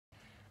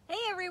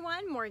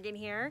everyone, Morgan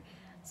here.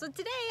 So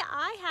today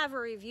I have a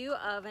review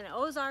of an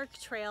Ozark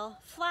Trail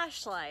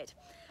flashlight.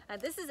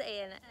 This is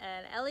an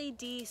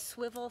LED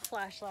swivel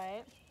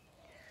flashlight.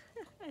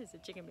 There's a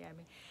chicken behind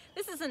me.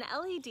 This is an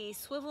LED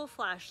swivel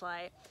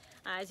flashlight.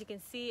 As you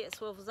can see, it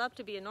swivels up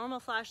to be a normal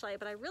flashlight,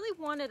 but I really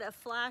wanted a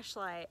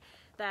flashlight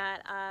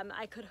that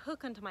I could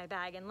hook onto my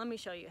bag, and let me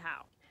show you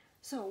how.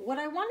 So what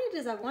I wanted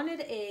is I wanted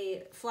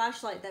a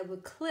flashlight that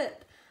would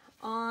clip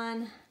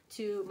on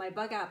to my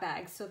bug out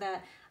bag so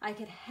that I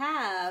could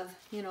have,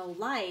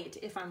 light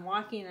if I'm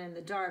walking in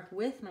the dark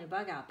with my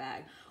bug out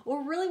bag,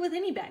 or really with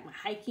any bag, my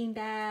hiking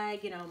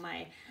bag,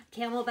 my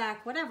camelback,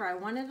 whatever. I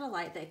wanted a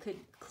light that could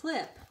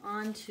clip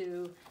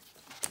onto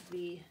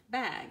the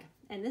bag.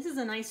 And this is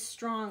a nice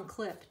strong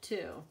clip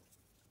too.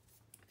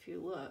 If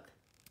you look,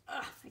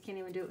 I can't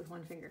even do it with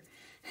one finger.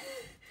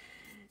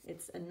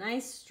 It's a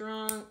nice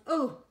strong,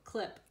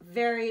 clip.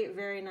 Very,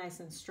 very nice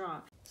and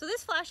strong. So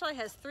this flashlight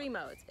has 3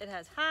 modes. It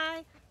has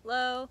high,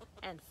 low,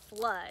 and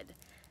flood.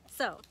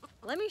 So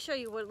let me show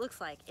you what it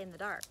looks like in the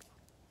dark.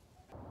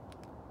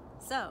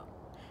 So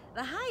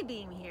the high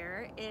beam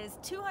here is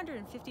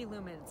 250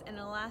 lumens and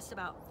it'll last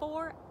about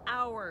 4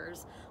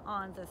 hours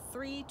on the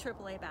 3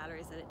 AAA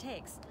batteries that it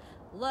takes.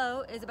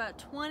 Low is about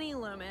 20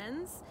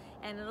 lumens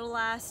and it'll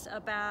last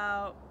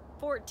about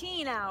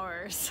 14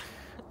 hours.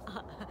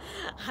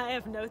 I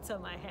have notes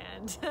on my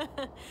hand.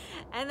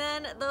 And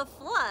then the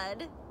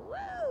flood,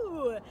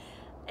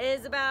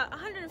 is about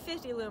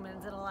 150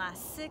 lumens. It'll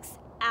last 6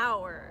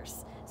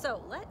 hours.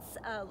 So let's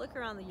look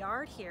around the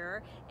yard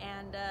here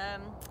and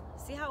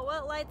see how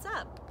well it lights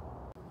up.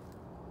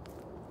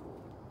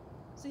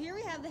 So here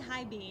we have the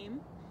high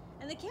beam,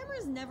 and the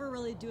cameras never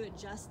really do it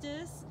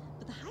justice,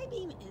 but the high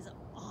beam is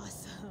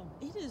awesome.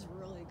 It is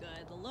really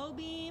good. The low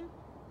beam,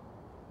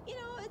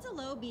 it's a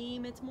low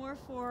beam. It's more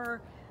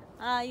for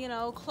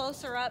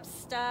closer up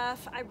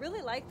stuff. I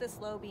really like this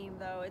low beam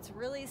though. It's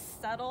really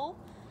subtle.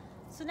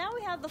 So now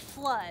we have the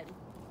flood.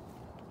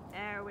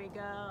 There we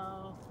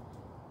go.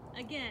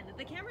 Again,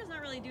 the camera's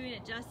not really doing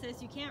it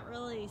justice. You can't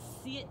really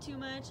see it too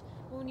much.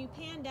 But when you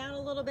pan down a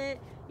little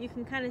bit, you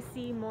can kind of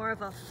see more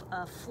of a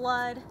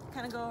flood.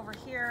 Kind of go over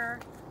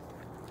here.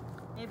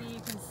 Maybe you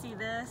can see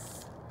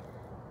this.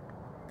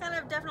 Kind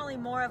of definitely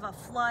more of a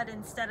flood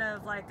instead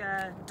of like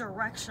a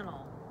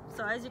directional.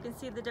 So as you can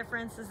see the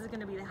difference, this is going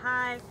to be the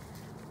high,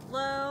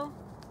 low,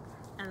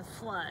 and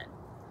flood.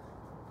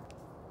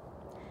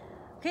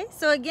 Okay,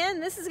 so again,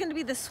 this is going to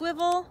be the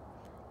swivel.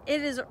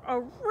 It is a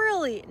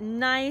really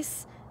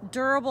nice,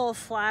 durable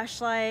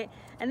flashlight,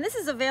 and this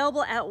is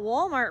available at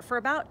Walmart for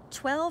about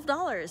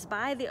 $12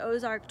 by the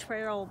Ozark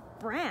Trail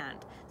brand.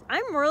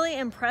 I'm really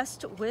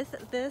impressed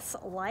with this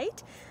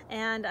light,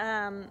 and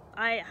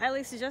I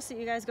highly suggest that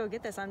you guys go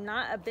get this. I'm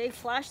not a big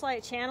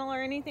flashlight channel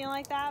or anything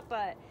like that,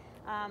 but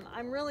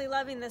I'm really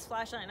loving this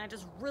flashlight, and I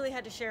just really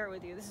had to share it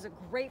with you. This is a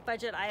great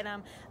budget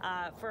item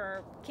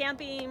for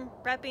camping,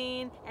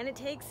 prepping, and it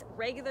takes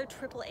regular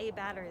AAA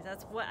batteries.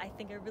 That's what I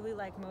think I really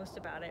like most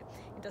about it.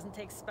 It doesn't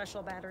take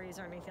special batteries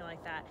or anything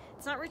like that.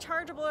 It's not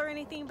rechargeable or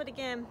anything, but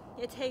again,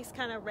 it takes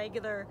kind of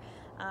regular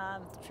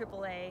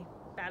AAA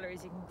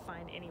batteries you can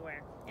find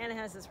anywhere. And it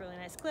has this really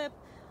nice clip,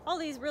 all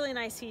these really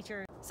nice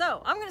features.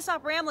 So I'm gonna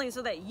stop rambling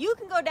so that you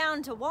can go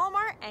down to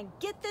Walmart and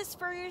get this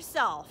for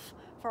yourself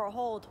for a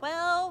whole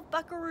 12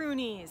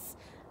 buckaroonies.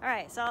 All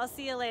right, so I'll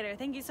see you later.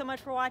 Thank you so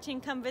much for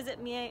watching. Come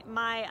visit me,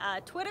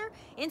 my Twitter,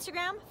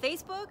 Instagram,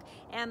 Facebook,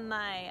 and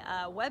my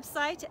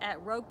website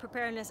at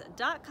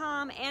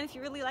roguepreparedness.com. And if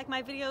you really like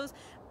my videos,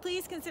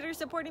 please consider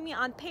supporting me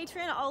on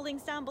Patreon. All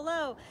links down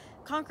below.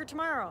 Conquer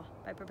tomorrow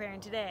by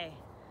preparing today.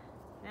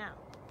 Now,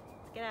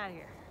 let's get out of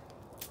here.